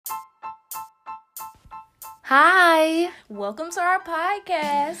Hi. Welcome to our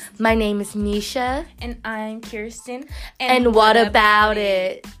podcast. My name is Misha. And I'm Kirsten. And what about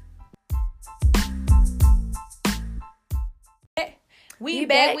it? We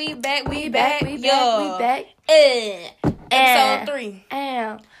back.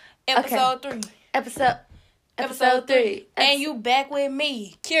 Episode 3. Episode 3. And you back with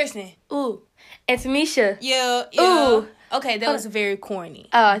me, Kirsten. Ooh. It's Misha. Yeah. Ooh. Okay, that was very corny.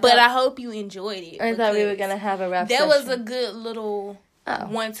 Oh, but I hope you enjoyed it. I thought we were going to have a rap That session. was a good little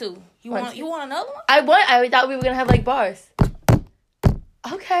 1-2. You want another one? I thought we were going to have like bars.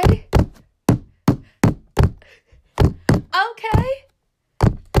 Okay.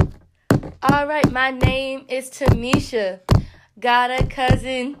 All right, my name is Tamisha. Got a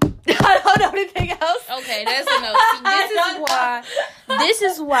cousin. I don't know anything else. Okay, that's enough. See, this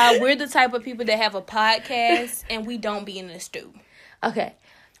is why we're the type of people that have a podcast and we don't be in the stew. Okay.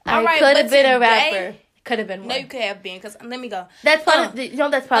 All right, could have been a rapper. Could have been one. No, you could have been, because let me go. That's part of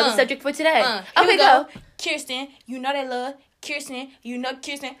that's part of the subject for today. Here we go. Kirsten, you know that love. Kirsten,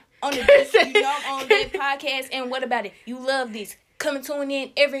 on the Kirsten. On the podcast. And what about it? You love this. Come and tune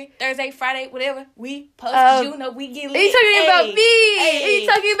in every Thursday, Friday, whatever. We post, we get lit. Are you talking about me? Are you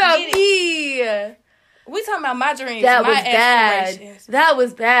talking about me? We talking about my dreams, that my was aspirations. Bad. That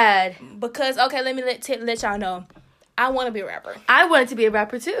was bad. Because, okay, let me let y'all know. I want to be a rapper. I wanted to be a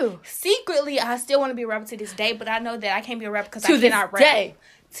rapper, too. Secretly, I still want to be a rapper to this day, but I know that I can't be a rapper because I cannot rap.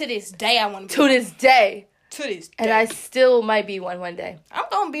 To this day, I want to be To this day. And I still might be one day. I'm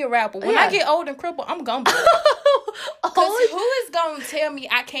going to be a rapper. When I get old and crippled, I'm going to be a rapper. Because who is going to tell me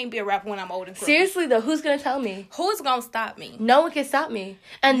I can't be a rapper when I'm old and crippled? Seriously, though, who's going to tell me? Who's going to stop me? No one can stop me.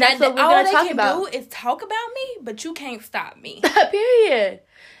 And that's what we're going to talk about. All they can do is talk about me, but you can't stop me. Period.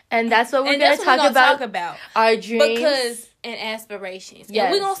 And that's what we're going to talk about. Our dreams. And aspirations. Yes.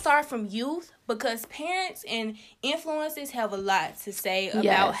 And we're going to start from youth because parents and influencers have a lot to say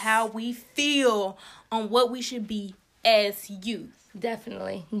about how we feel on what we should be as youth.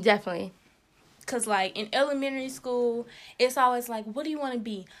 Definitely. Because, like, in elementary school, it's always like, what do you want to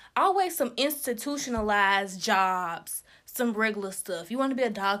be? Always some institutionalized jobs, some regular stuff. You want to be a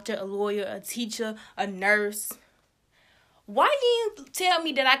doctor, a lawyer, a teacher, a nurse. Why you didn't tell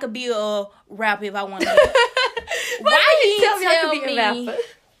me that I could be a rapper if I wanted to? Why you didn't tell me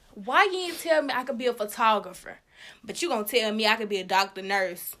Why you didn't tell me I could be a photographer? But you gonna tell me I could be a doctor,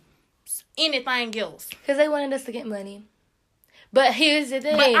 nurse, anything else. Because they wanted us to get money. But here's the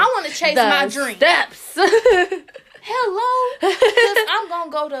thing. But I want to chase my dream. Steps. Hello? Because I'm going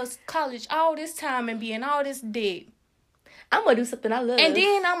to go to college all this time and be in all this debt. I'm going to do something I love. And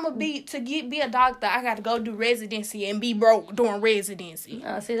then I'm going to be a doctor, I got to go do residency and be broke doing residency.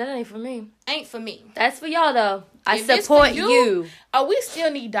 See, that ain't for me. Ain't for me. That's for y'all, though. I support you. Oh, we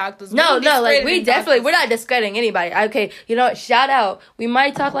still need doctors. No, like, we're not discrediting anybody. Okay, you know what? Shout out. We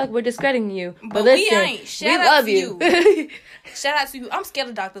might talk like we're discrediting you. But listen, we ain't. We love you. Shout out to you. I'm scared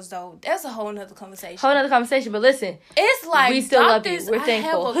of doctors, though. That's a whole nother conversation. But listen. It's like, we still doctors, love you. We're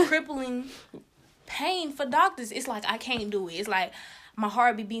thankful. I have a crippling pain for doctors. It's like I can't do it. It's like my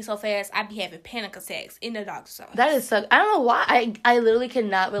heart be beating so fast I be having panic attacks in the doctor's office. That is so. I don't know why. I literally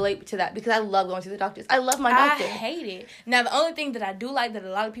cannot relate to that because I love going to the doctors. I love my doctor. I hate it. Now the only thing that I do like that a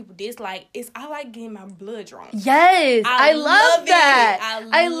lot of people dislike is I like getting my blood drawn. Yes, I love that.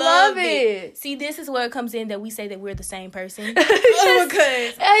 I love it. See, this is where it comes in that we say that we're the same person.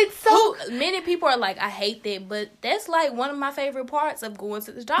 Because it's so. Many people are like, I hate that, but that's like one of my favorite parts of going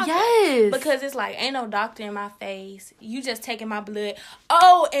to the doctor. Yes, because it's like ain't no doctor in my face. You just taking my blood.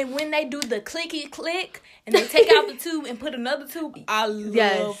 Oh, and when they do the clicky click and they take out the tube and put another tube, I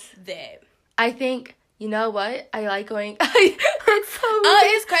love that. I think, you know what? I like going.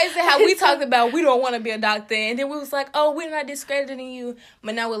 It's crazy how we talked about we don't want to be a doctor, and then we was like, oh, we're not discrediting you,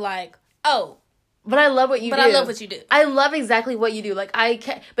 but now we're like, oh. But I love what you do. But I love what you do. I love exactly what you do. Like, I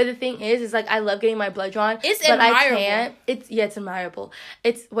can't... But the thing is like, I love getting my blood drawn. It's but admirable. I can't. It's admirable.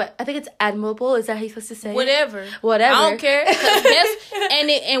 It's what? I think it's admirable. Is that how you're supposed to say Whatever. I don't care.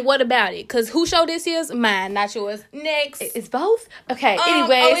 And what about it? Because who show this is? Mine, not yours. Next. It's both? Okay,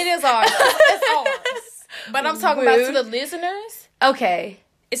 anyways. Oh, it is ours. It's ours. But I'm talking about to the listeners. Okay.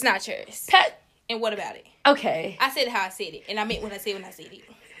 It's not yours. And what about it? Okay. I said it how I said it. And I meant what I said when I said it.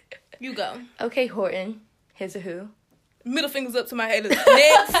 You go. Okay, Horton. Here's a who. Middle fingers up to my haters.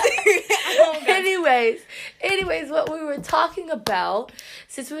 Next. Anyways, what we were talking about,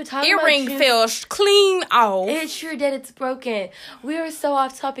 since we were talking earring about... fell clean off. It sure did. It's broken. We were so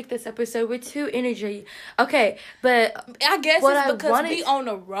off topic this episode. We're too energy. Okay, but... I guess it's because we on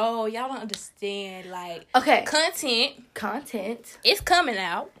the road. Y'all don't understand. Like, okay. Content. It's coming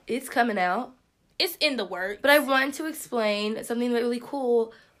out. It's coming out. It's in the works. But I wanted to explain something really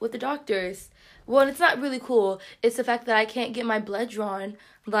cool with the doctors. Well, it's not really cool. It's the fact that I can't get my blood drawn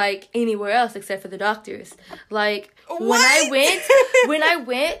like anywhere else except for the doctors. Like What? when I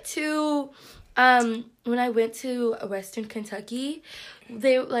went to Western Kentucky,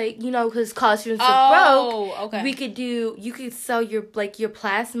 they like, you know, because college students are broke. Okay. You could sell your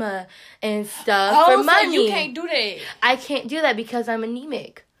plasma and stuff for money. So you can't do that. I can't do that because I'm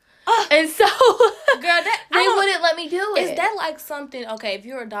anemic. And so, girl, they wouldn't let me do it. Is that like something, okay, if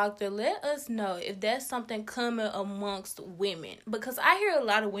you're a doctor, let us know if that's something common amongst women. Because I hear a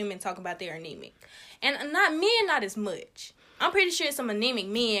lot of women talk about they're anemic. And not as much. I'm pretty sure some anemic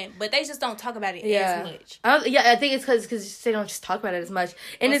men, but they just don't talk about it as much. I think it's because they don't just talk about it as much.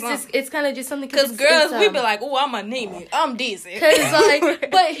 And it's kind of just something... Because girls, we be like, oh, I'm anemic. I'm decent.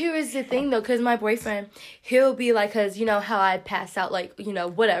 But here is the thing, though, because my boyfriend, he'll be like, because you know how I pass out, like, you know,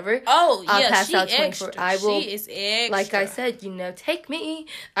 whatever. Oh, yeah, I'll pass out 24. Extra. She is extra. Like I said, you know, take me.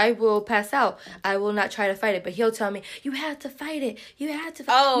 I will pass out. I will not try to fight it. But he'll tell me, you have to fight it. You have to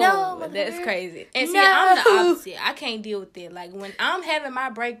fight it. Oh, no, that's crazy. And see, I'm the opposite. I can't deal with it. Like, when I'm having my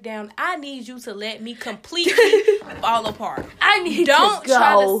breakdown, I need you to let me completely fall apart. Don't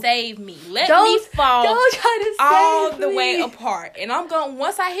try to save me. Let me fall all the way apart. And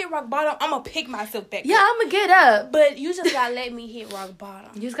once I hit rock bottom, I'm going to pick myself back up. Yeah, I'm going to get up. But you just got to let me hit rock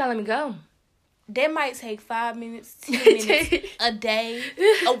bottom. You just got to let me go. That might take 5 minutes, 10 minutes, a day,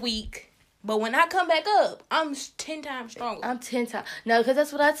 a week. But when I come back up, I'm 10 times stronger. I'm 10 times. No, because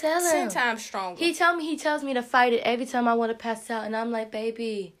that's what I tell him. 10 times stronger. He tells me to fight it every time I want to pass out. And I'm like,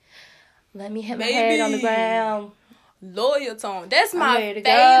 baby, let me hit my head on the ground. Loyal tone. That's my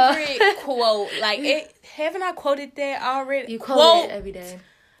favorite quote. Like, haven't I quoted that already? You quote it every day.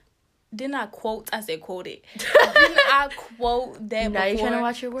 Didn't I quote? I said quote it. Didn't I quote that now before? You're trying to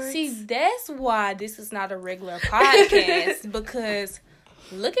watch your words? See, that's why this is not a regular podcast. Because...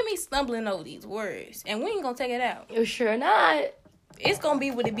 look at me stumbling over these words. And we ain't gonna take it out. You're sure not. It's gonna be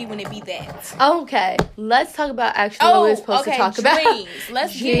what it be when it be that. Okay. Let's talk about actually what we're supposed to talk about.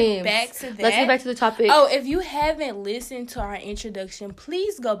 Let's get back to that. Let's get back to the topic. Oh, if you haven't listened to our introduction,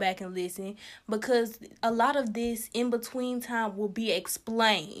 please go back and listen. Because a lot of this in between time will be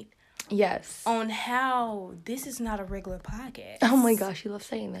explained. Yes. On how this is not a regular podcast. Oh my gosh, you love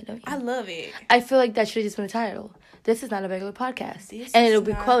saying that, don't you? I love it. I feel like that should have just been a title. This is not a regular podcast. And it'll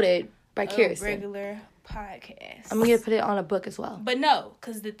be quoted by Kirsten. Regular podcast. I'm going to put it on a book as well. But no,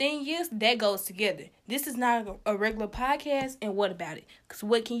 because the thing is, that goes together. This is not a regular podcast, and what about it? Because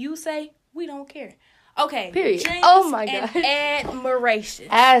what can you say? We don't care. Okay. Period. Dreams oh my God. Admiration.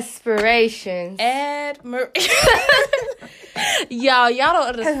 Aspirations. Y'all don't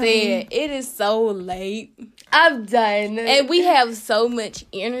understand. It is so late. I'm done. And we have so much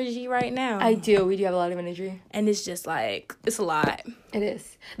energy right now. I do. We do have a lot of energy. And it's just like, it's a lot. It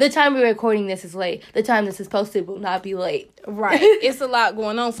is. The time we're recording this is late. The time this is posted will not be late. Right. It's a lot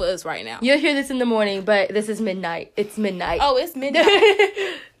going on for us right now. You'll hear this in the morning, but this is midnight. It's midnight. Oh, it's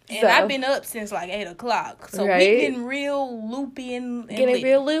midnight. And I've been up since like 8 o'clock. So we getting real loopy and getting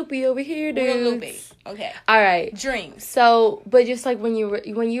real loopy over here, dude. Real loopy. Okay. All right. Dreams. So, but just like when you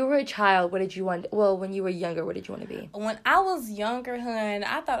were a child, what did you want? Well, when you were younger, what did you want to be? When I was younger, hun,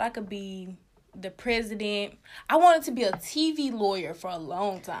 I thought I could be the president. I wanted to be a TV lawyer for a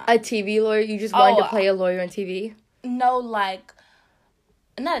long time. A TV lawyer? You just wanted to play a lawyer on TV? No, like,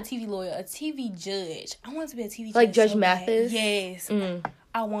 not a TV lawyer, a TV judge. I wanted to be a TV judge. Like Judge Mathis? Yes.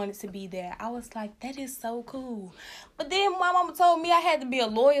 I wanted to be there. I was like, that is so cool. But then my mama told me I had to be a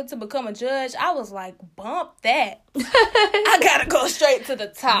lawyer to become a judge. I was like, bump that. I gotta go straight to the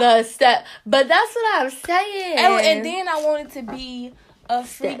top. But that's what I'm saying. And then I wanted to be I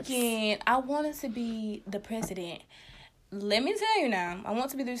wanted to be the president. Let me tell you now, I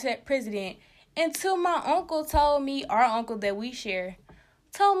want to be the president until my uncle told me, our uncle that we share,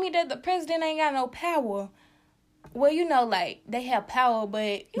 told me that the president ain't got no power. Well, you know, like, they have power,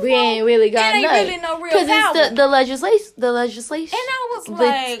 but we ain't really got nothing. It ain't really no real power. Because it's the legislation. And I was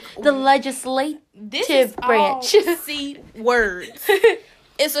like... the legislative branch. This is all C words.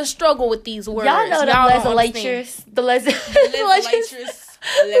 It's a struggle with these words. Y'all know the legislatures. The legislatures.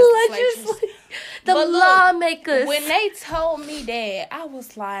 The lawmakers. When they told me that, I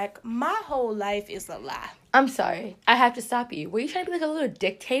was like, my whole life is a lie. I'm sorry. I have to stop you. Were you trying to be like a little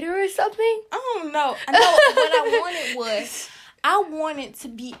dictator or something? I don't know. I know what I wanted was, I wanted to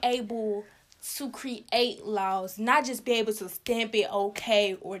be able to create laws, not just be able to stamp it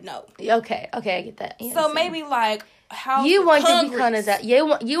okay or no. Okay, I get that. Yeah, so maybe like how you want to be kind of that. You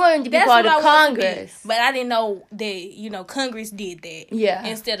want to be part of Congress, but I didn't know that Congress did that. Yeah,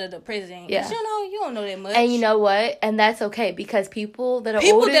 instead of the president. Yeah, you don't know that much. And you know what? And that's okay because people that are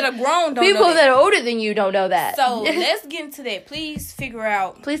grown don't people know that are older than you don't know that. So let's get into that. Please figure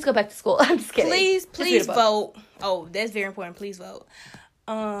out. Please go back to school. I'm just kidding. Please vote. Oh, that's very important. Please vote.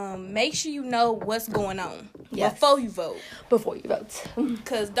 Make sure you know what's going on before you vote.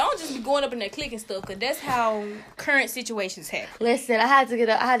 Because don't just be going up in there clicking stuff, because that's how current situations happen. Listen, I had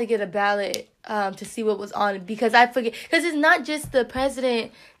to get a ballot to see what was on it, because I forget, because it's not just the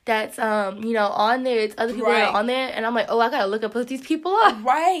president that's on there, it's other people that are on there, and I'm like, I gotta look up who these people are.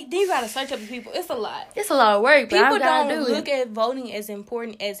 Right. Then you gotta search up the people. It's a lot. It's a lot of work, but people don't look at voting as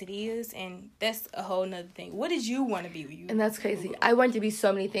important as it is, and that's a whole nother thing. What did you want to be when you? And that's crazy. I wanted to be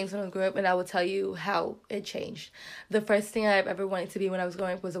so many things when I grew up, and I will tell you how it changed. The first thing I've ever wanted to be when I was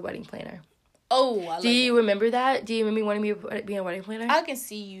growing up was a wedding planner. Oh, I love Do you remember that? Do you remember wanting me to be a wedding planner? I can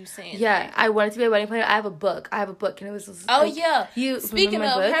see you saying that. I wanted to be a wedding planner. I have a book, and it was... Speaking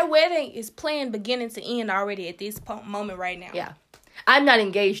of, her wedding is planned beginning to end already at this moment right now. Yeah. I'm not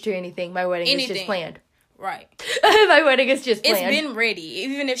engaged or anything. My wedding is just planned. Right. My wedding is just planned. It's been ready.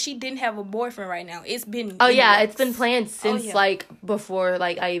 Even if she didn't have a boyfriend right now, it's been... Oh, yeah. It's been planned since, before,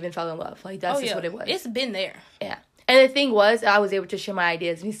 I even fell in love. That's just what it was. It's been there. Yeah. And the thing was, I was able to share my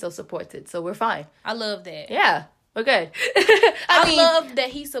ideas, and he still supports it, so we're fine. I love that. Yeah, we're good. I love that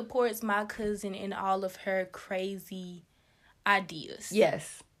he supports my cousin in all of her crazy ideas.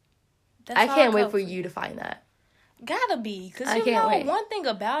 Yes. I can't wait for you to find that. Gotta be, because one thing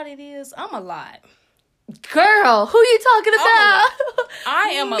about it is, I'm a lot. Girl, who you talking about?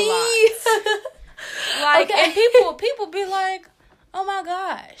 I am a lot. And people be like, oh my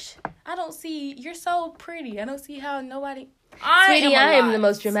gosh, I don't see, you're so pretty. I don't see how nobody... I am the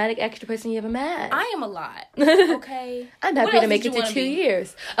most dramatic extra person you ever met. I am a lot. Okay. I'm happy to make it to 2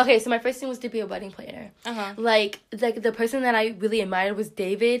 years. Okay, so my first thing was to be a wedding planner. Uh-huh. Like the person that I really admired was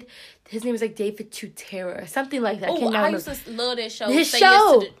David. His name was David Tutera or something like that. I used to love that show.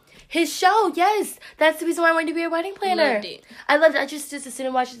 His show, yes. That's the reason why I wanted to be a wedding planner. Loved it. I loved it. I just used to sit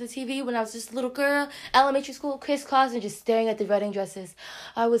and watch the TV when I was just a little girl, elementary school, crisscross, and just staring at the wedding dresses.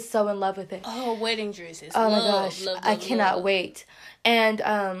 I was so in love with it. Oh, wedding dresses. Oh, my gosh. I cannot wait. And,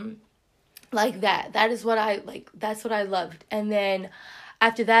 that. That is what that's what I loved. And then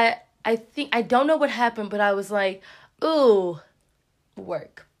after that, I don't know what happened, but I was like, ooh,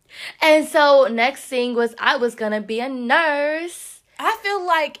 work. And so next thing was I was going to be a nurse. I feel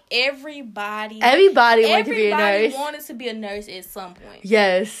like everybody wanted to be a nurse. Everybody wanted to be a nurse at some point.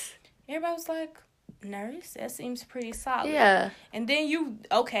 Yes. Everybody was like, nurse? That seems pretty solid. Yeah. And then you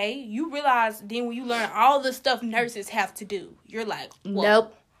realize then when you learn all the stuff nurses have to do, you're like,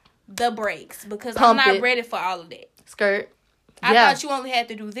 nope. The brakes. Because I'm not ready for all of that. Skirt. I thought you only had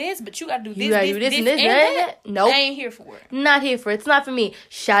to do this, but you got to do this, and that. Nope. I ain't here for it. Not here for it. It's not for me.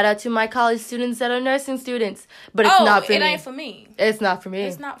 Shout out to my college students that are nursing students. But it's not for me. It ain't for me. It's not for me.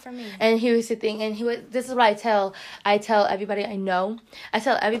 It's not for me. And here's the thing. This is what I tell everybody I know.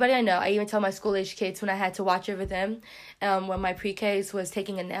 I even tell my school-age kids when I had to watch over them, when my pre-Ks was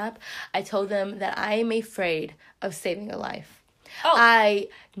taking a nap. I told them that I am afraid of saving a life. Oh. When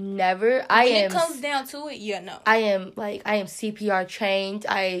it comes down to it, no. I am CPR trained.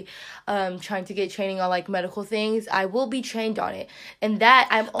 I trying to get training on medical things. I will be trained on it, and that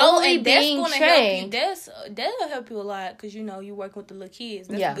I'm only being trained. That'll help you a lot because you work with the little kids.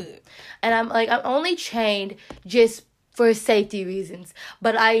 That's good. And I'm only trained just for safety reasons,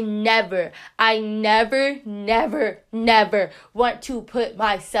 but I never want to put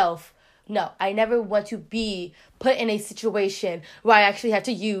myself. No, I never want to be put in a situation where I actually have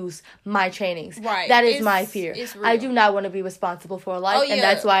to use my trainings. Right. That is my fear. I do not want to be responsible for a life, and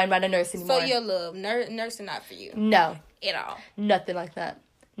that's why I'm not a nurse anymore. So your love, nursing not for you. No. At all. Nothing like that.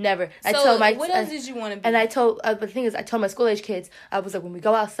 Never. What else did you want to be? And I told my school-age kids, I was like, when we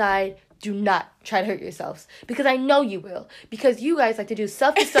go outside, do not try to hurt yourselves. Because I know you will. Because you guys like to do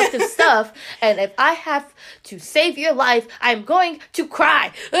self-destructive stuff. And if I have to save your life, I'm going to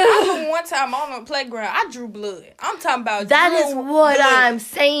cry. I remember one time on the playground, I drew blood. I'm talking about that is what blood. I'm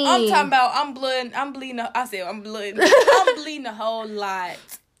saying. I'm talking about I'm bleeding. I said I'm bleeding. I'm bleeding a whole lot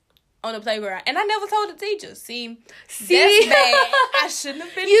on the playground. And I never told the teacher. See? That's bad. I shouldn't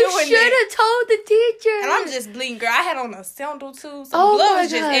have been doing that. You should have told the teacher. And I'm just bleeding, girl. I had on a sandal, too. So blood was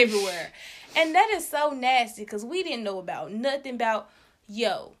just everywhere. And that is so nasty because we didn't know about nothing about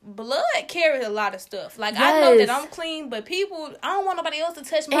Yo, blood carries a lot of stuff. Like, I know that I'm clean, but people, I don't want nobody else to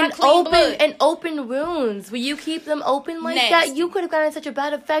touch my clean blood. And open wounds. Will you keep them open like that? You could have gotten such a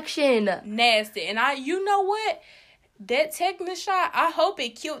bad infection. Nasty. And you know what? That tetanus shot, I hope it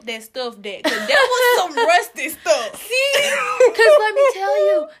killed that stuff there. Because that was some rusty stuff. See? Because let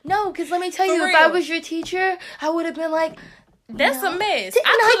me tell you, if I was your teacher, I would have been like, that's a mess. Didn't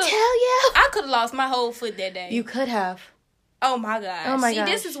I tell you? I could have lost my whole foot that day. You could have. Oh my God. See,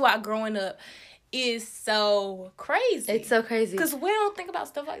 this is why growing up is so crazy. It's so crazy. Because we don't think about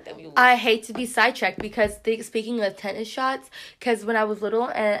stuff like that. I hate to be sidetracked because speaking of tennis shots, because when I was little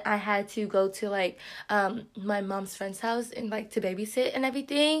and I had to go to like my mom's friend's house and like to babysit and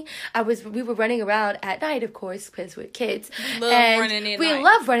everything, we were running around at night, of course, because we're kids. We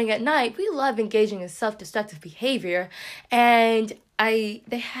love running at night. We love engaging in self-destructive behavior, and they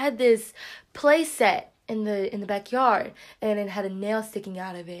had this play set in the backyard, and it had a nail sticking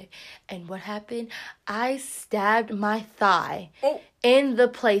out of it. And what happened? I stabbed my thigh in the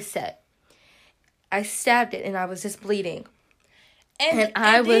playset. I stabbed it, and I was just bleeding. And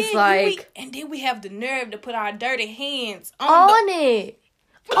I was like... and then we have the nerve to put our dirty hands on it.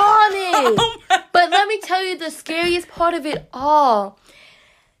 But let me tell you the scariest part of it all.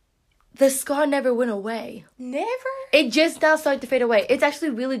 The scar never went away. Never? It just now started to fade away. It's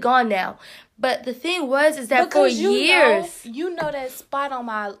actually really gone now. But the thing is that because for years... You know that spot on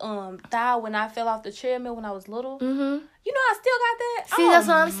my thigh when I fell off the treadmill when I was little? Mm-hmm. You know I still got that? See, that's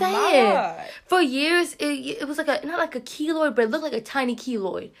what I'm saying. For years, it was like not like a keloid, but it looked like a tiny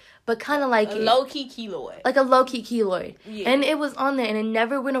keloid. But kind of like... A low-key keloid. Like a low-key keloid. Yeah. And it was on there, and it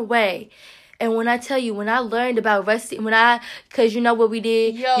never went away. And when I tell you, when I learned about rusty, because you know what we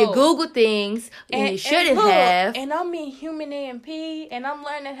did? You Google things, and you shouldn't have. And I'm in human A&P, and I'm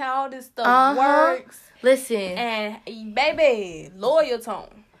learning how all this stuff works. Listen. And, baby, loyal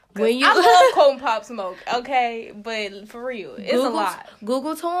tone. I love Cold and Pop Smoke, okay? But for real, it's a lot.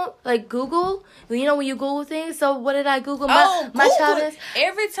 Google tone? Like Google? You know when you Google things? So what did I Google? My child is...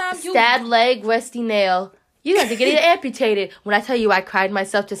 Every time you... Stabbed leg, rusty nail. You have to get it amputated. When I tell you I cried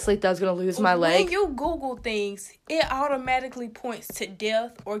myself to sleep that I was going to lose my leg. When you Google things, it automatically points to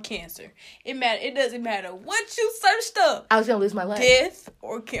death or cancer. It doesn't matter what you searched up. I was going to lose my leg. Death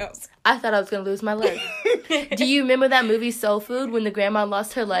or cancer. I thought I was going to lose my leg. Do you remember that movie Soul Food when the grandma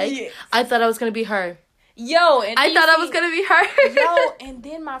lost her leg? Yes. I thought I was going to be her. I thought I was going to be her. And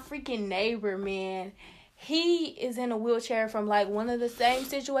then my freaking neighbor, man. He is in a wheelchair from like one of the same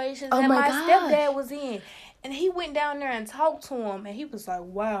situations that my stepdad was in. And he went down there and talked to him, and he was like,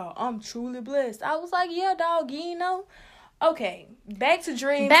 wow, I'm truly blessed. I was like, yeah, dog, you know. Okay, back to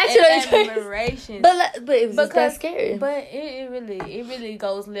dreams and admiration. But it was just that scary. But it really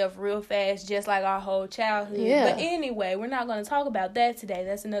goes left real fast, just like our whole childhood. Yeah. But anyway, we're not going to talk about that today.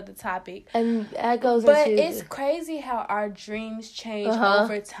 That's another topic. And that goes But it's crazy how our dreams change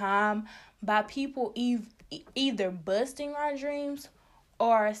over time by people either busting our dreams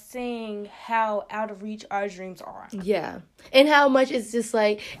or seeing how out of reach our dreams are. Yeah. And how much it's just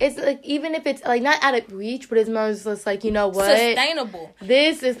like, it's like, even if it's like not out of reach, but it's more just like, you know what? Sustainable.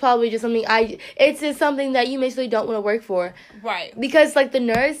 This is probably just something it's just something that you basically don't want to work for. Right. Because like the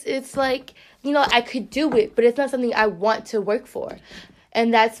nurse, it's like, you know, I could do it, but it's not something I want to work for.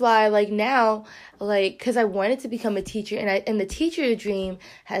 And that's why, like, now, like, because I wanted to become a teacher, and the teacher dream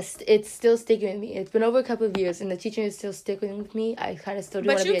it's still sticking with me. It's been over a couple of years, and the teacher is still sticking with me. I kind of still do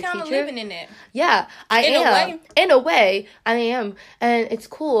want to be a teacher. But you're kind of living in it. Yeah, I am. In a way, I am. And it's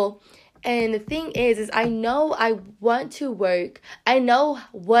cool. And the thing is I know I want to work. I know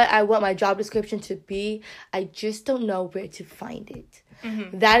what I want my job description to be. I just don't know where to find it.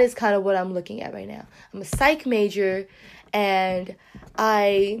 Mm-hmm. That is kind of what I'm looking at right now. I'm a psych major, and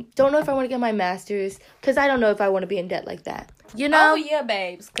I don't know if I want to get my master's because I don't know if I want to be in debt like that. You know? Oh, yeah,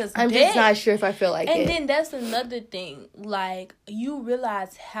 babes. Cause I'm just not sure if I feel like it. And then that's another thing. Like, you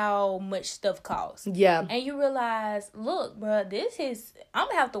realize how much stuff costs. Yeah. And you realize, look, bro, I'm going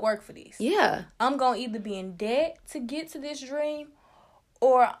to have to work for this. Yeah. I'm going to either be in debt to get to this dream,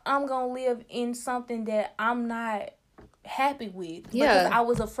 or I'm going to live in something that I'm not happy with. Yeah. Because I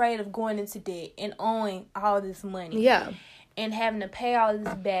was afraid of going into debt and owing all this money. Yeah. And having to pay all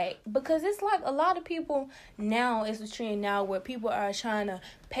this back. Because it's like a lot of people now, it's a trend now where people are trying to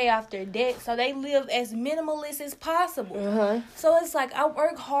pay off their debt. So they live as minimalist as possible. Uh-huh. So it's like I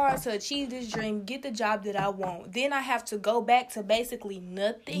work hard to achieve this dream, get the job that I want. Then I have to go back to basically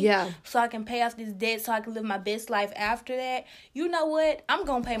nothing. Yeah. So I can pay off this debt so I can live my best life after that. You know what? I'm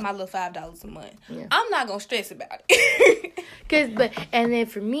going to pay my little $5 a month. Yeah. I'm not going to stress about it. And then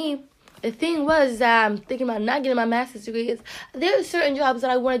for me, the thing was that I'm thinking about not getting my master's degree. Is there are certain jobs that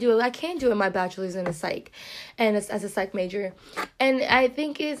I want to do. I can't do in my bachelor's in a psych, and as a psych major, and I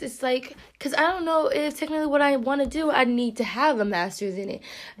think it's like because I don't know if technically what I want to do, I need to have a master's in it,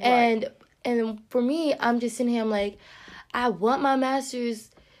 right. And for me, I'm just sitting here. I'm like, I want my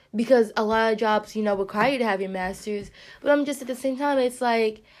master's because a lot of jobs, require you to have your master's, but I'm just at the same time, it's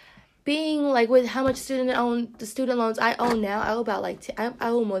like. Being like with how much the student loans I owe now, I owe about I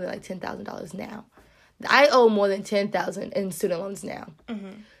owe more than like $10,000 now. I owe more than $10,000 in student loans now.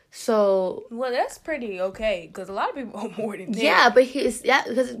 Mm-hmm. So that's pretty okay because a lot of people owe more than that. Yeah, but because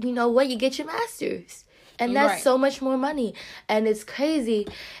you know what, you get your master's, and that's so much more money, and it's crazy.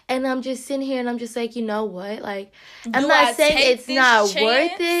 And I'm just sitting here, and I'm just like, you know what, like I'm not saying it's not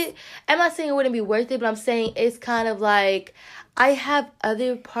worth it. I'm not saying it wouldn't be worth it, but I'm saying it's kind of like. I have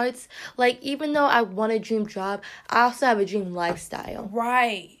other parts, like, even though I want a dream job, I also have a dream lifestyle.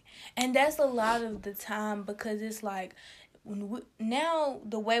 Right. And that's a lot of the time because it's like, now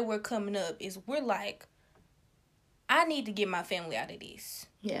the way we're coming up is we're like, I need to get my family out of this.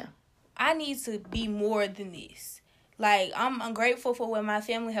 Yeah. I need to be more than this. Like, I'm grateful for what my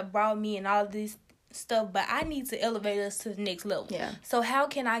family have brought me and all this stuff, but I need to elevate us to the next level. Yeah. So how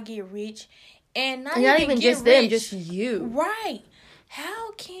can I get rich? And not even just them, just you. Right.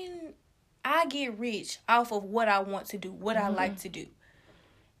 How can I get rich off of what I want to do, what I like to do?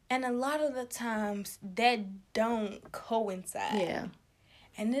 And a lot of the times that don't coincide. Yeah.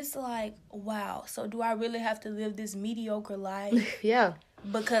 And it's like, wow, so do I really have to live this mediocre life? Yeah.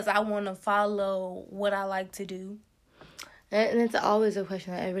 Because I want to follow what I like to do? And it's always a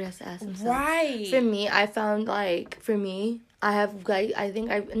question that everybody has to ask themselves. Right. For me, I found, I have, I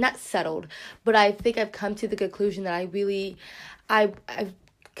think I've not settled, but I think I've come to the conclusion that I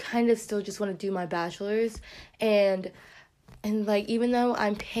kind of still just want to do my bachelor's, and even though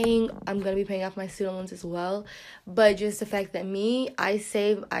I'm going to be paying off my student loans as well, but just the fact that I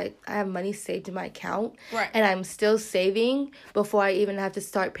have money saved in my account, right, and I'm still saving before I even have to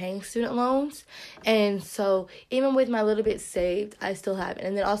start paying student loans, and so even with my little bit saved, I still have it,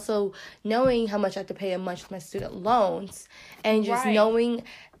 and then also knowing how much I have to pay a month with my student loans, and just knowing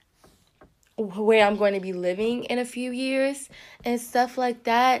where I'm going to be living in a few years and stuff like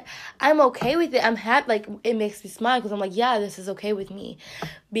that, I'm okay with it. I'm happy. It makes me smile because I'm like, yeah, this is okay with me,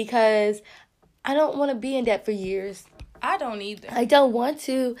 because I don't want to be in debt for years. I don't either. I don't want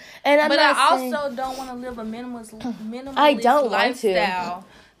to, and also don't want to live a minimalist I don't lifestyle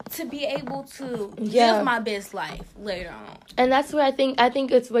to be able to live my best life later on. And that's where I think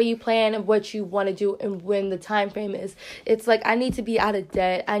it's where you plan what you want to do and when the time frame is. It's like, I need to be out of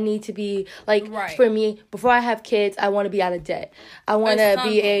debt. I need to be for me, before I have kids, I want to be out of debt. I want to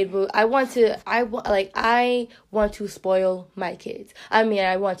be able, I want to spoil my kids. I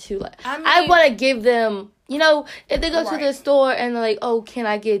want to give them, if they go to the store and they're like, oh, can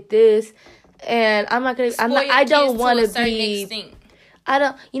I get this? And I don't want to be extent.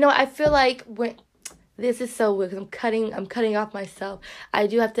 I feel like when this is so weird because I'm cutting off myself. I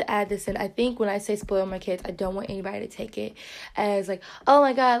do have to add this in. I think when I say spoil my kids, I don't want anybody to take it as like, oh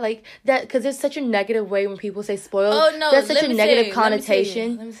my God, like that, because there's such a negative way when people say spoil. Oh no, there's such a negative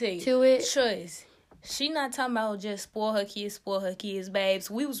connotation to it. Choice. She not talking about just spoil her kids,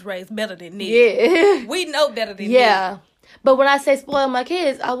 babes. We was raised better than this. Yeah. We know better than this. Yeah. But when I say spoil my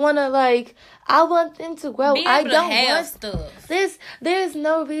kids, I want them to grow. I don't want stuff. There's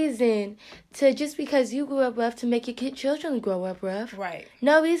no reason to, just because you grew up rough, to make your children grow up rough. Right.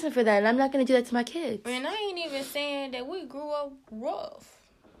 No reason for that, and I'm not going to do that to my kids. And I ain't even saying that we grew up rough.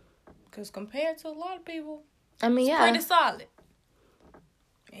 Because compared to a lot of people, it's pretty solid.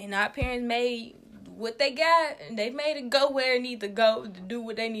 And our parents made what they got, and they made it go where it need to go to do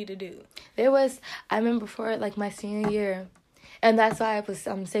what they need to do. I remember for my senior year, and that's why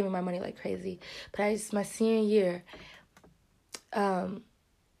I'm saving my money like crazy. But my senior year,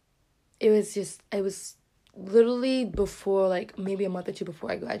 it was literally before, maybe a month or two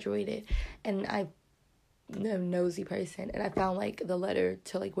before I graduated, and I'm a nosy person, and I found the letter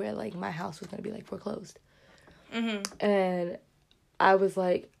to where my house was gonna be foreclosed, and I was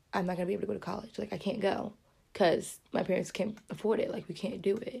like, I'm not gonna be able to go to college. I can't go because my parents can't afford it. We can't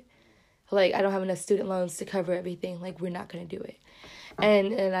do it. I don't have enough student loans to cover everything. We're not gonna do it.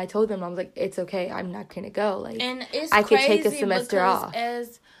 And I told them, I was like, it's okay. I'm not gonna go. And it's I could take a semester off.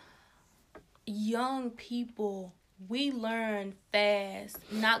 As young people, we learn fast,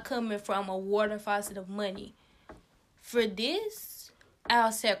 not coming from a water faucet of money. For this,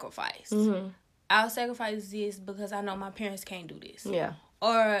 I'll sacrifice. Mm-hmm. I'll sacrifice this because I know my parents can't do this. Yeah.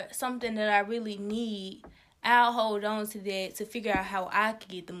 Or something that I really need, I'll hold on to that to figure out how I can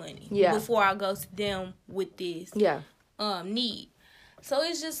get the money. Yeah. Before I go to them with this. Yeah. Need. So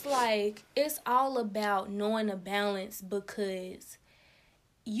it's just like, it's all about knowing a balance, because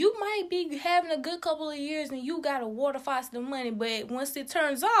you might be having a good couple of years and you got a water faucet of money, but once it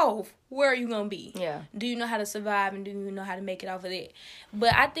turns off, where are you going to be? Yeah. Do you know how to survive, and do you know how to make it off of that?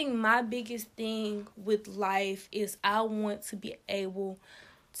 But I think my biggest thing with life is I want to be able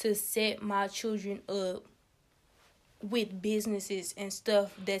to set my children up with businesses and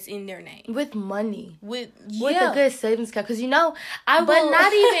stuff that's in their name, With money. with a good savings account, because but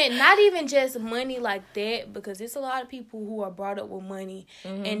not even just money like that, because it's a lot of people who are brought up with money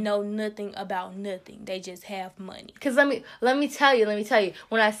and know nothing about nothing. They just have money. Because let me tell you,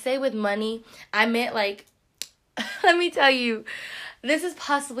 when I say with money, I meant like, let me tell you, this is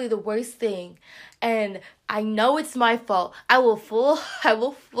possibly the worst thing, and I know it's my fault. I will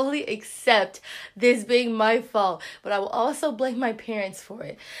fully accept this being my fault, but I will also blame my parents for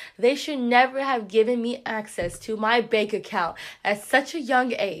it. They should never have given me access to my bank account at such a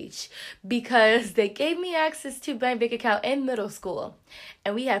young age, because they gave me access to my bank account in middle school,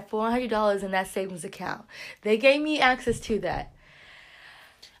 and we had $400 in that savings account. They gave me access to that.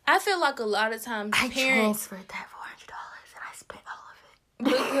 I feel like a lot of times I parents, transferred that $400 and I spent all of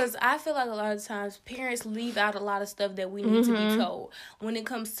it. because I feel like a lot of times parents leave out a lot of stuff that we need to be told. When it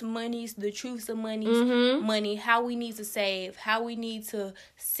comes to monies, the truths of money, how we need to save, how we need to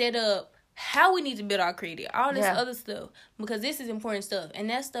set up, how we need to build our credit, all this other stuff. Because this is important stuff. And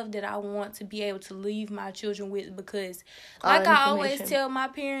that's stuff that I want to be able to leave my children with, because like I always tell my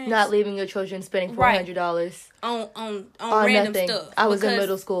parents, not leaving your children spending $400 on random nothing. stuff. I was in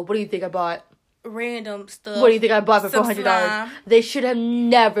middle school. What do you think I bought? Random stuff. What do you think I bought for Some $400? slime. They should have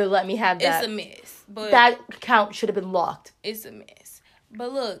never let me have that. It's a mess. But that account should have been locked. it's a mess.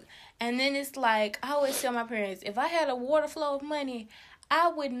 But look, and then it's like, I always tell my parents, if I had a water flow of money, I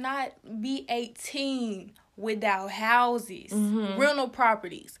would not be 18 without houses, rental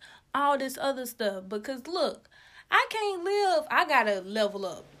properties, all this other stuff. Because look, I can't live. I gotta level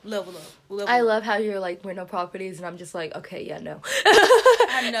up. I love how you're like, we're no properties, and I'm just like, okay, yeah, no.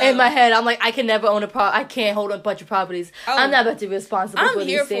 I know. In my head, I'm like, I can never own I can't hold a bunch of properties. Oh, I'm not about to be responsible for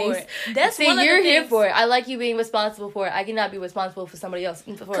these things. I'm here for it. That's See, one of you're the here things, for it. I like you being responsible for it. I cannot be responsible for somebody else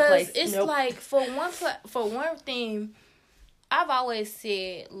for a place. Because it's like, for one thing, I've always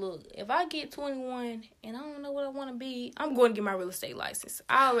said, look, if I get 21 and I don't know what I want to be, I'm going to get my real estate license.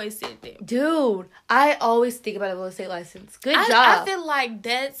 I always said that. Dude, I always think about a real estate license. Good job. I feel like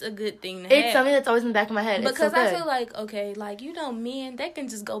that's a good thing to have. It's something that's always in the back of my head. Because it's so I good. feel like, okay, like, men, they can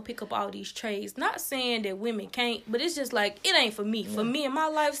just go pick up all these trades. Not saying that women can't, but it's just like, it ain't for me. For me and my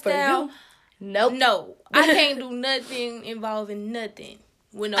lifestyle, nope. No. I can't do nothing involving nothing.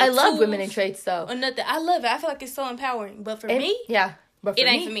 With no I love tools women in trades, though. or nothing. I love it. I feel like it's so empowering. But for me, yeah. But it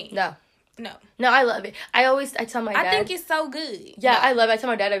ain't for me. No. No, I love it. I tell my dad. I think it's so good. Yeah, I love it. I tell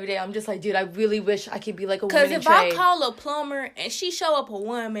my dad every day. I'm just like, dude, I really wish I could be like a woman in trade. Because if I call a plumber and she show up a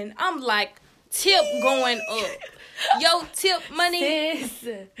woman, I'm like, tip going up. Yo, tip money.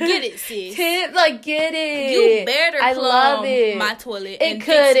 Sis. Get it, sis. Tip, like, get it. You better I plumb love it. my toilet. It and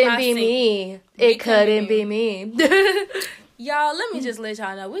fix my couldn't be sink. me. It couldn't be me. Y'all, let me just let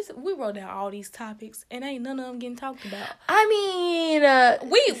y'all know. We wrote down all these topics, and ain't none of them getting talked about. I mean,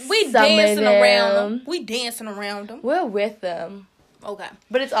 we dancing around them. We dancing around them. We're with them. Okay.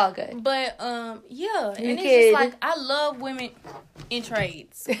 But it's all good. But, yeah. You and it's kid. just like, I love women in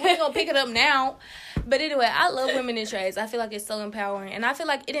trades. We ain't gonna pick it up now. But anyway, I love women in trades. I feel like it's so empowering. And I feel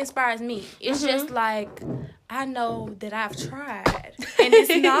like it inspires me. It's just like, I know that I've tried. And it's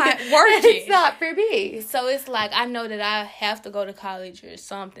not working. It's not for me. So it's like, I know that I have to go to college or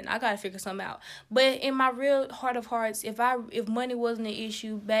something. I gotta figure something out. But in my real heart of hearts, if money wasn't an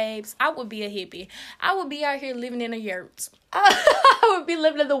issue, babes, I would be a hippie. I would be out here living in a yurt. I would be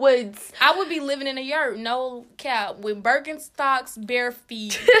living in the woods. I would be living in a yurt, no cap, with Birkenstocks, bare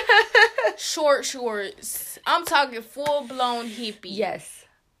feet, short shorts. I'm talking full-blown hippie. Yes.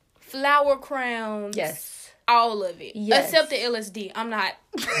 Flower crowns. Yes. All of it. Yes. Except the LSD. I'm not.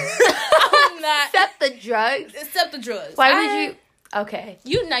 I'm not. Except the drugs. Except the drugs. Why would you? Okay.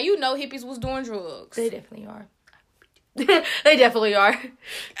 You know hippies was doing drugs. They definitely are. They definitely are.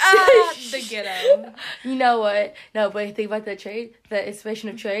 The ghetto. You know what? No, but think about the trade, the inspiration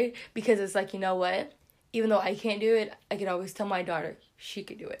of trade, because it's like, you know what? Even though I can't do it, I can always tell my daughter she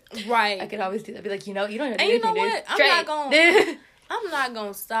could do it. Right. I could always do that. Be like, you don't have to do And you anything, know dude. what? I'm not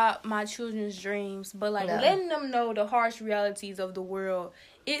gonna stop my children's dreams, but like letting them know the harsh realities of the world.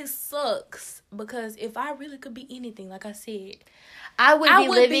 It sucks because if I really could be anything, like I said, I would be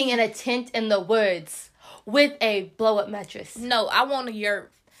living in a tent in the woods with a blow-up mattress. No, I want a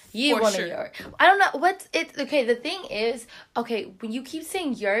yurt. You For want sure. a yurt. I don't know what's it. Okay, the thing is, okay, when you keep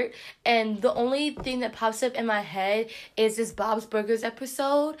saying yurt, and the only thing that pops up in my head is this Bob's Burgers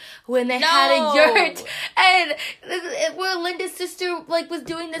episode when they had a yurt, and where Linda's sister like was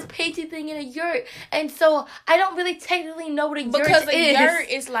doing this painting thing in a yurt, and so I don't really technically know what a yurt is. Because a yurt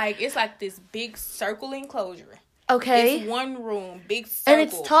is like this big circle enclosure. Okay. It's one room, big circle. And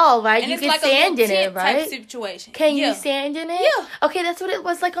it's tall, right? And you it's can like stand a in it, right? type situation. Can you stand in it? Yeah. Okay, that's what it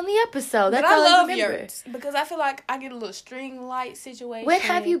was like on the episode. That's but I all love I remember. yurts because I feel like I get a little string light situation. When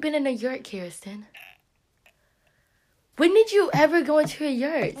have you been in a yurt, Kirsten? When did you ever go into a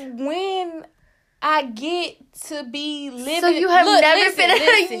yurt? When I get to be living. So you have never been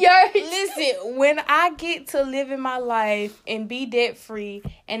in a yurt? Listen, when I get to live in my life and be debt free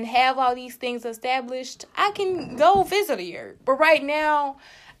and have all these things established, I can go visit a yurt. But right now,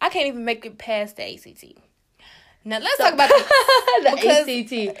 I can't even make it past the ACT. Now let's talk about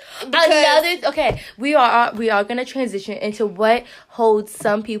the ACT. Okay, we are gonna transition into what holds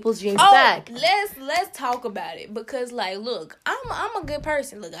some people's dreams back. Let's talk about it because like, look, I'm a good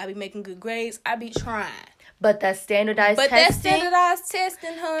person. Look, I be making good grades. I be trying. But that standardized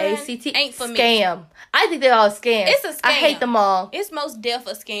testing, hun, ACT ain't for me. Scam. I think they're all scams. It's a scam. I hate them all. It's most def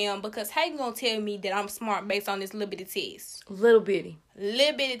a scam because how you gonna tell me that I'm smart based on this little bitty test? Little bitty.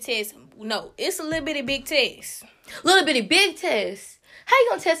 Little bitty test. No, it's a little bitty big test. Little bitty big test. How you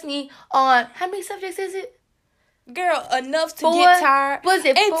gonna test me on how many subjects is it? Girl, enough to get tired. Was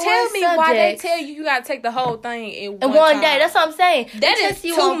it and 4 tell me subjects? why they tell you gotta take the whole thing in one time. Day. That's what I'm saying. That they is test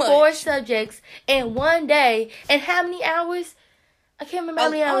you too on much. 4 subjects in one day. And how many hours? I can't remember how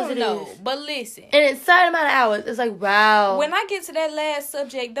many hours it is. But listen. And in a certain amount of hours, it's like, wow. When I get to that last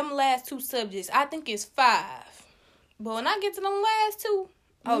subject, them last 2 subjects, I think it's 5. But when I get to them last 2,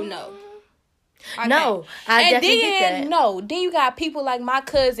 oh no. No, I definitely get that. No, then you got people like my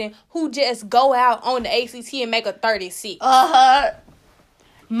cousin who just go out on the ACT and make a 36. My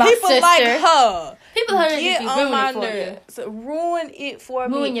people sister. like her. People like her get just on my ruin it nerves. Ruin it for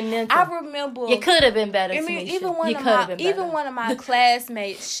me. Ruin your mental. I remember You could have been better. even one of my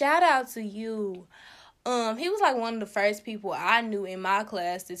classmates. Shout out to you. He was like one of the first people I knew in my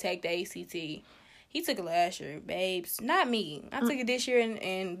class to take the ACT. He took it last year, babes. Not me. I took it this year,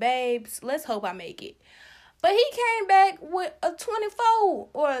 and babes, let's hope I make it. But he came back with a 24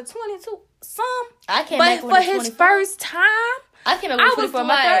 or a 22, some. I came back with a 24. But for his first time, I came back with a 24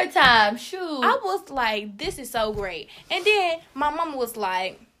 my 3rd time. Shoot. I was like, this is so great. And then my mama was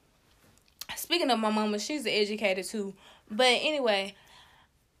like, speaking of my mama, she's an educator too. But anyway,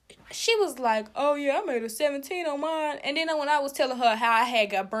 she was like, oh yeah, I made a 17 on mine. And then when I was telling her how I had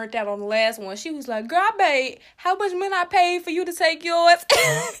got burnt out on the last one, she was like, girl, I paid how much money I paid for you to take yours.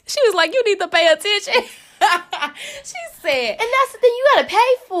 She was like, you need to pay attention. She said, and that's the thing, you gotta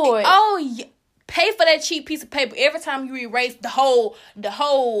pay for it. Oh yeah. Pay for that cheap piece of paper every time you erase the whole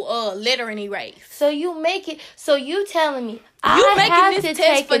lettering erase. So you make it. So you telling me you making this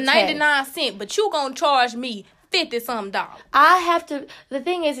test for 99 cents, but you gonna charge me $50-some. I have to. The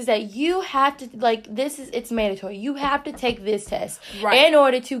thing is that you have to it's mandatory. You have to take this test in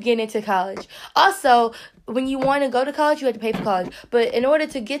order to get into college. Also, when you want to go to college, you have to pay for college. But in order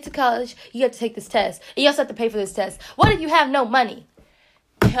to get to college, you have to take this test. And you also have to pay for this test. What if you have no money?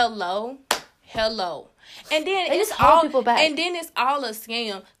 Hello. And then it's all people back. And then it's all a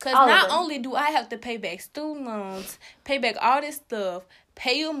scam. Because not only do I have to pay back student loans, pay back all this stuff,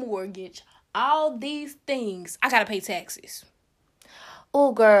 pay a mortgage, all these things, I gotta pay taxes.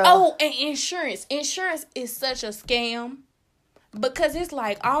 Oh, girl. Oh, and insurance. Insurance is such a scam. Because it's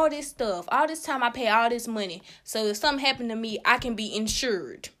like all this stuff, all this time I pay all this money. So if something happened to me, I can be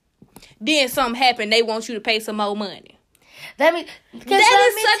insured. Then something happened, they want you to pay some more money. That is such a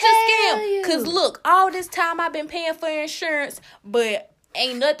scam. Because look, all this time I've been paying for insurance, but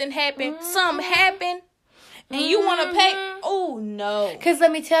ain't nothing happened. Something happened. And you want to pay? Oh, no. Because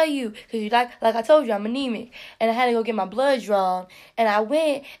let me tell you, because like I told you, I'm anemic. And I had to go get my blood drawn. And I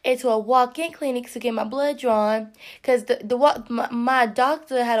went into a walk-in clinic to get my blood drawn. Because my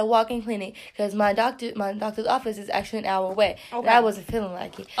doctor had a walk-in clinic. Because my doctor's office is actually an hour away. Okay. And I wasn't feeling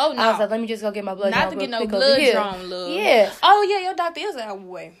like it. Oh, no. I was like, let me just go get my blood drawn. Not to get no blood drawn, love. Yeah. Oh, yeah, your doctor is an hour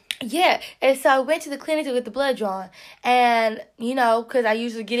away. Yeah, and so I went to the clinic to get the blood drawn, and because I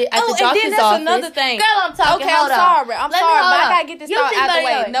usually get it at the doctor's office. And then that's another thing. Girl, I'm talking. Okay, I'm sorry, but I gotta get this thought out the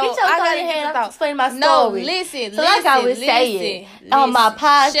way. No, I gotta get this thought. Explain my story. No, listen. So like I was saying on my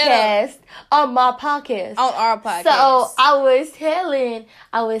podcast, on our podcast. So I was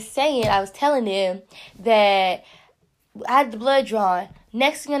telling them that I had the blood drawn.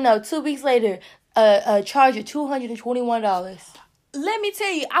 Next thing I know, 2 weeks later, a charge of $221. Let me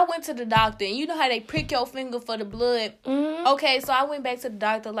tell you, I went to the doctor, and you know how they prick your finger for the blood? Mm-hmm. Okay, so I went back to the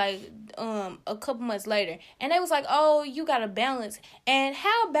doctor, like, a couple months later, and they was like, oh, you got a balance. And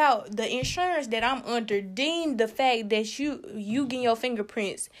how about the insurance that I'm under deemed the fact that you getting your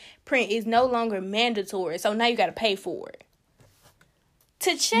fingerprints print is no longer mandatory, so now you got to pay for it.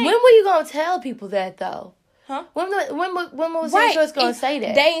 To check. When were you going to tell people that, though? Huh? When was the insurance going to say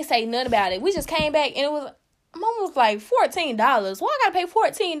that? They ain't say nothing about it. We just came back, and it was... Mom was like, $14. Why I gotta pay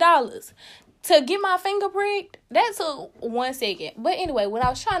 $14 to get my finger pricked? That took 1 second. But anyway, what I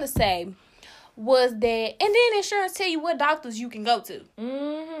was trying to say was that, and then insurance tell you what doctors you can go to.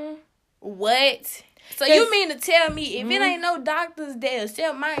 Mm-hmm. What? So you mean to tell me if it ain't no doctors that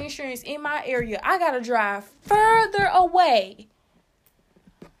accept my insurance in my area, I gotta drive further away?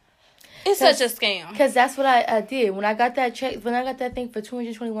 It's such a scam. Because that's what I did. When I got that check, when I got that thing for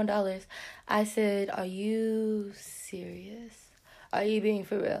 $221, I said, are you serious? Are you being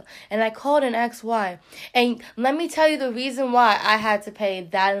for real? And I called and asked why. And let me tell you the reason why I had to pay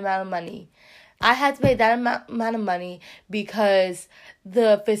that amount of money. I had to pay that amount of money because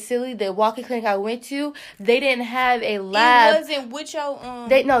the facility, the walk-in clinic I went to, they didn't have a lab. It wasn't with your...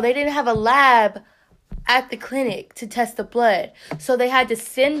 They didn't have a lab at the clinic to test the blood. So they had to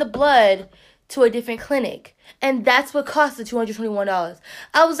send the blood to a different clinic. And that's what cost the $221.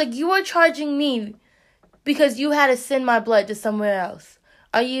 I was like, you are charging me because you had to send my blood to somewhere else.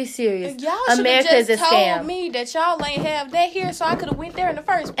 Are you serious? Y'all should have just told me that y'all ain't have that here so I could have went there in the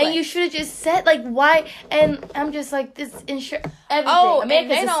first place. And you should have just said, like, why? And I'm just like, this insurance, everything. Oh,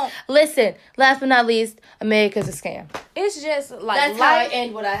 America's and they don't... Listen, last but not least, America's a scam. It's just like... That's how I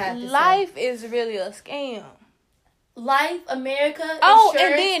end what I have to say. Life is really a scam. Life, America, oh,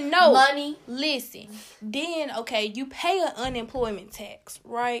 insurance, and then money. Listen, then, okay, you pay an unemployment tax,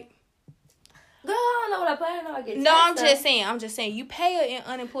 right? Girl, I don't know what I pay. I know I get no, I'm just saying, you pay an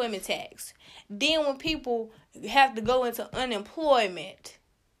unemployment tax. Then when people have to go into unemployment,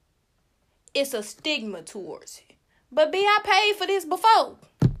 it's a stigma towards it. But I paid for this before.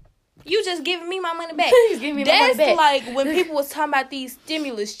 You just giving me my money back. That's like when people was talking about these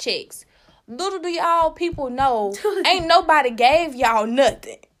stimulus checks. Little do y'all people know, ain't nobody gave y'all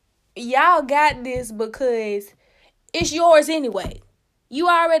nothing. Y'all got this because it's yours anyway. You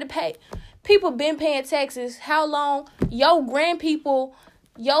already paid. People been paying taxes. How long? Your grandpeople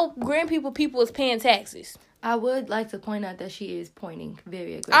people is paying taxes. I would like to point out that she is pointing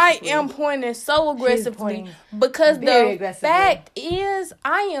very aggressively. I am pointing so aggressively because the fact is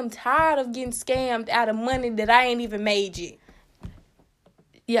I am tired of getting scammed out of money that I ain't even made yet.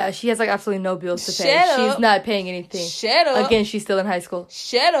 Yeah, she has like absolutely no bills to pay. Shut up. She's not paying anything. Shut up. Again, she's still in high school.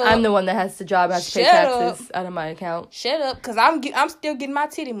 Shut up. I'm the one that has the job. I have to pay taxes out of my account. Shut up, because I'm still getting my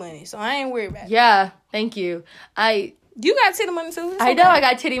titty money, so I ain't worried about it. Yeah, thank you. You got titty money too? I know I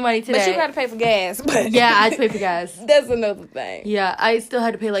got titty money today. But you got to pay for gas. But yeah, I had to pay for gas. That's another thing. Yeah, I still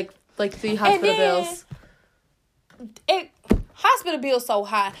had to pay like 3 hospital bills. Hospital bills so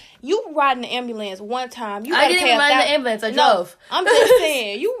high. You riding the ambulance one time. I didn't even ride the ambulance. I drove. I'm just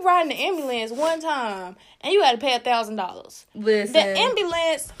saying. You riding the ambulance one time and you had to pay $1,000. Listen. The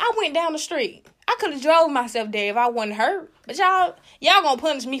ambulance, I went down the street. I could have drove myself there if I wasn't hurt. But y'all gonna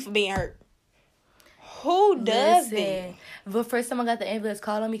punish me for being hurt. Who does that? The first time I got the ambulance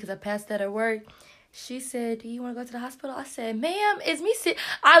called on me because I passed that at work, she said, do you want to go to the hospital? I said, ma'am, is me sit?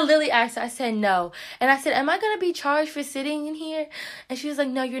 I literally asked her. I said, no. And I said, am I going to be charged for sitting in here? And she was like,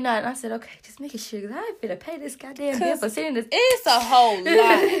 no, you're not. And I said, okay, just making sure because I ain't finna pay this goddamn bill for sitting this. It's a whole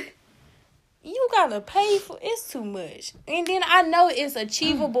lot. You got to pay for it's too much. And then I know it's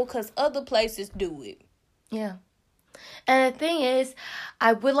achievable because other places do it. Yeah. And the thing is,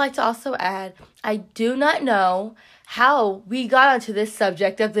 I would like to also add, I do not know how we got onto this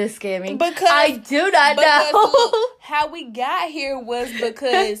subject of this scamming. Because I do not know. Look, how we got here was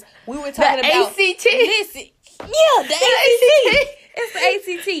because we were talking about ACT. Listen, yeah, the ACT. It's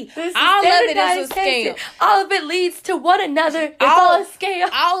the ACT. All of it is a scam. All of it leads to one another. It's all a scam.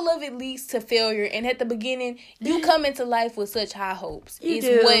 All of it leads to failure. And at the beginning, you come into life with such high hopes.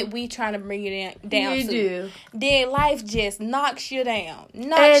 It's what we trying to bring you down you to. Do. Then life just knocks you down.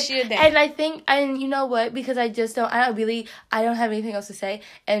 And I think, and you know what? Because I don't have anything else to say.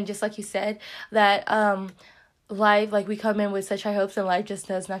 And just like you said, that life, like we come in with such high hopes and life just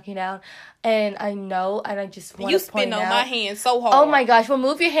does knock you down. And I know, and I just want to point out. You spin on my hand so hard. Oh my gosh, well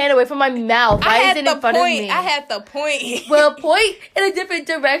move your hand away from my mouth. Why is it in front of me? I had the point. Well, point in a different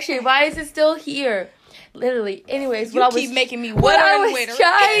direction. Why is it still here? Literally. Anyways, what I was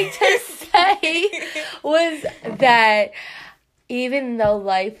trying to say was that Even though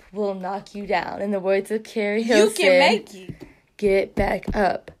life will knock you down, in the words of Carrie You Hilson, can make it. get back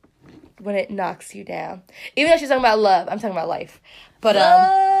up when it knocks you down. Even though she's talking about love, I'm talking about life. But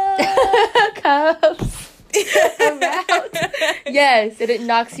cups about yes, and it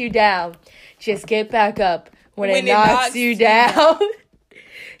knocks you down. Just get back up when it knocks you down.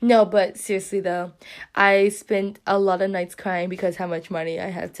 No, but seriously though, I spent a lot of nights crying because how much money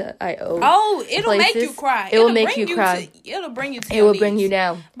I owe. Oh, it'll make you cry. It will make you cry. It'll bring you to It will bring you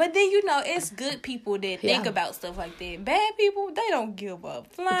down. But then, it's good people that think about stuff like that. Bad people, they don't give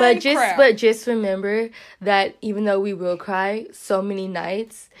up. But just remember that even though we will cry so many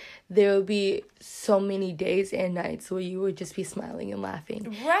nights, there will be so many days and nights where you will just be smiling and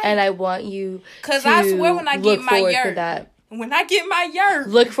laughing. Right. And I want you Because I swear when I get my yurt. When I get my yurt.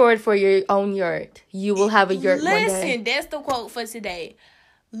 Look forward for your own yurt. You will have a yurt one day. Listen, that's the quote for today.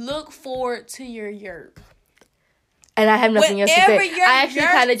 Look forward to your yurt. And I have nothing else to say. I actually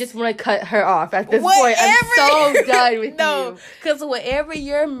kind of just want to cut her off at this point. I'm so done with you. Because whatever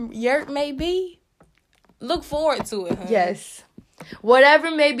your yurt may be, look forward to it, huh? Yes.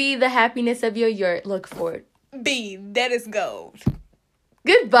 Whatever may be the happiness of your yurt, look forward. That is gold.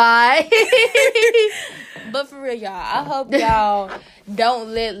 Goodbye. But for real, y'all, I hope y'all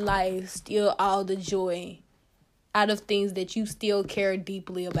don't let life steal all the joy out of things that you still care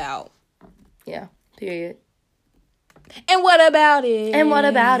deeply about. Yeah, period. And what about it?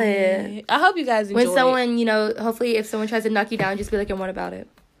 I hope you guys enjoy when someone, hopefully if someone tries to knock you down, just be like, and what about it?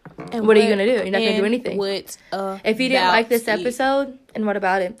 And what are you going to do? You're not going to do anything. If you didn't like this episode, and what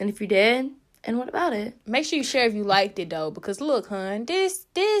about it? And if you did, and what about it? Make sure you share if you liked it, though. Because, look, hon, this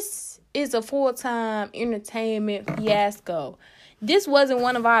is a full-time entertainment fiasco. This wasn't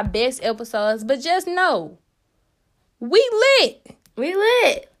one of our best episodes, but just know, we lit.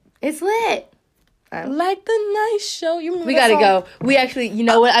 It's lit. Like the nice show. You remember we gotta go. We actually, you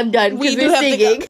know what? I'm done because we're singing.